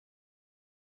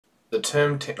The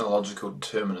term technological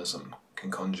determinism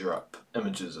can conjure up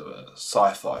images of a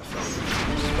sci-fi film,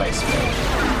 space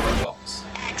battle, robots.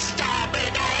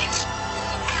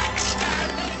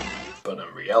 But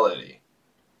in reality,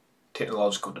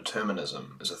 technological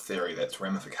determinism is a theory that's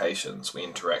ramifications we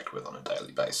interact with on a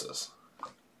daily basis.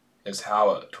 As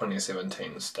Howard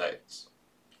 2017 states,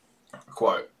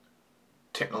 quote,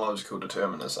 "Technological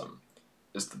determinism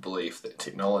is the belief that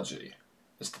technology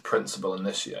is the principal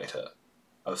initiator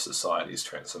of society's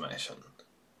transformation."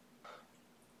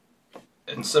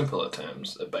 In simpler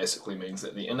terms, it basically means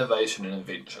that the innovation and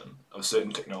invention of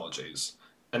certain technologies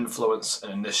influence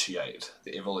and initiate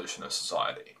the evolution of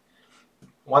society.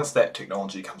 Once that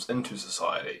technology comes into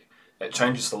society, it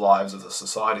changes the lives of the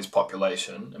society's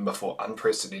population in before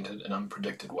unprecedented and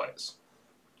unpredicted ways.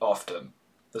 Often,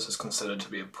 this is considered to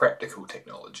be a practical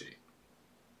technology,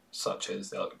 such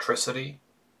as electricity,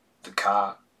 the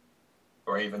car,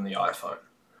 or even the iPhone.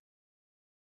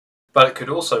 But it could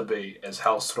also be, as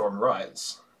Hallstrom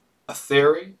writes, a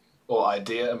theory or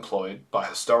idea employed by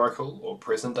historical or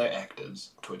present-day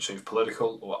actors to achieve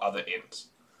political or other ends.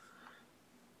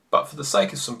 But for the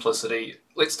sake of simplicity,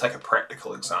 let's take a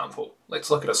practical example. Let's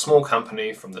look at a small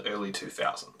company from the early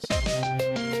 2000s.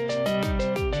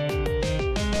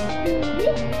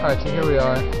 Alright, so here we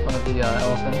are, one of the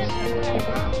elephants.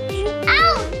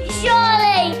 Ow!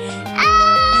 Surely!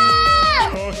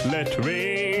 Ow! Chocolate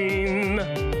rain.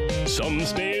 Some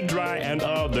stay dry and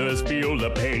others feel the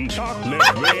pain. Chocolate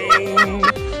rain.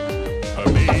 Her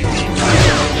baby.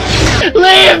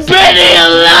 Leave Benny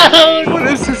alone! What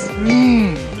does this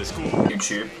mean?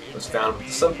 YouTube was founded with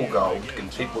the simple goal to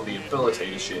give people the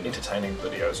ability to share entertaining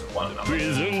videos with one another.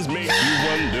 Prisons make you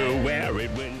wonder where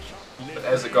it went. But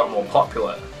as it got more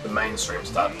popular, the mainstream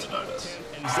started to notice.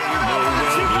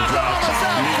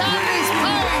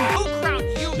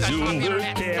 Zoom the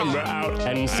camera out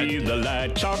and see the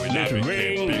light. Chocolate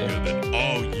rain.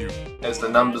 As the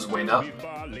numbers went up,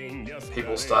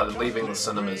 people started leaving the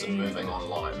cinemas and moving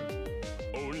online.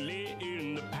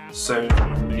 Soon,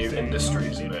 new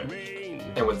industries emerged,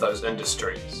 and with those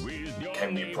industries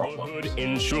came new problems.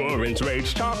 Insurance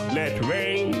rates. Chocolate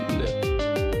rain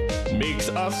makes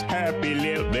us happy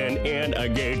living in a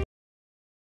gate.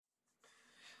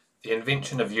 The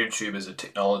invention of YouTube as a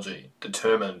technology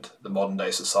determined the modern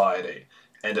day society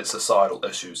and its societal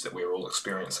issues that we're all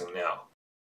experiencing now.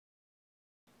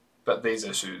 But these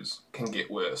issues can get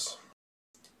worse.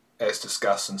 As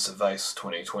discussed in Surveys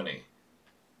 2020,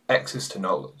 access to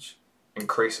knowledge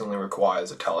increasingly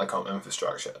requires a telecom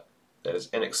infrastructure that is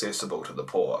inaccessible to the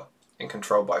poor and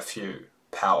controlled by few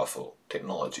powerful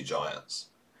technology giants.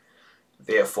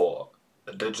 Therefore,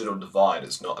 the digital divide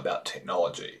is not about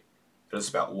technology. It is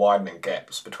about widening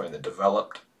gaps between the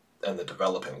developed and the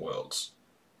developing worlds,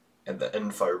 and the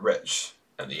info-rich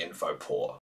and the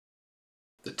info-poor.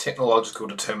 The technological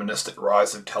deterministic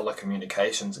rise of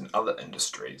telecommunications and other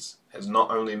industries has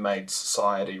not only made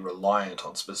society reliant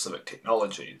on specific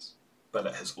technologies, but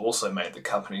it has also made the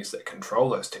companies that control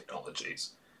those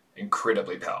technologies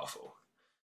incredibly powerful.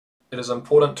 It is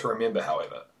important to remember,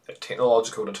 however, that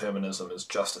technological determinism is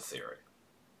just a theory.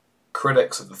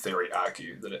 Critics of the theory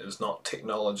argue that it is not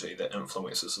technology that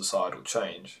influences societal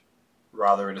change,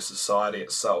 rather it is society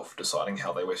itself deciding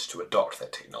how they wish to adopt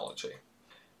that technology.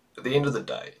 At the end of the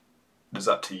day, it is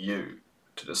up to you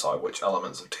to decide which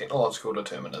elements of technological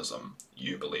determinism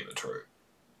you believe are true.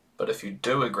 But if you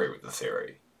do agree with the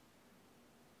theory,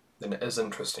 then it is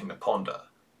interesting to ponder.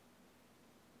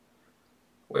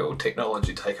 Where will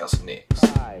technology take us next?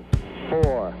 5,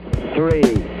 4, 3,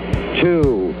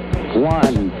 2,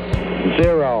 1,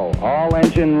 0. All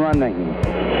engine running.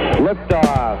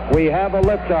 Liftoff. We have a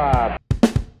liftoff.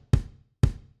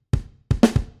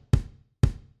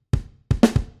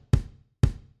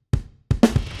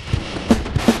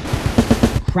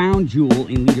 Crown jewel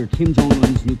in leader Kim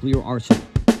Jong-un's nuclear arsenal.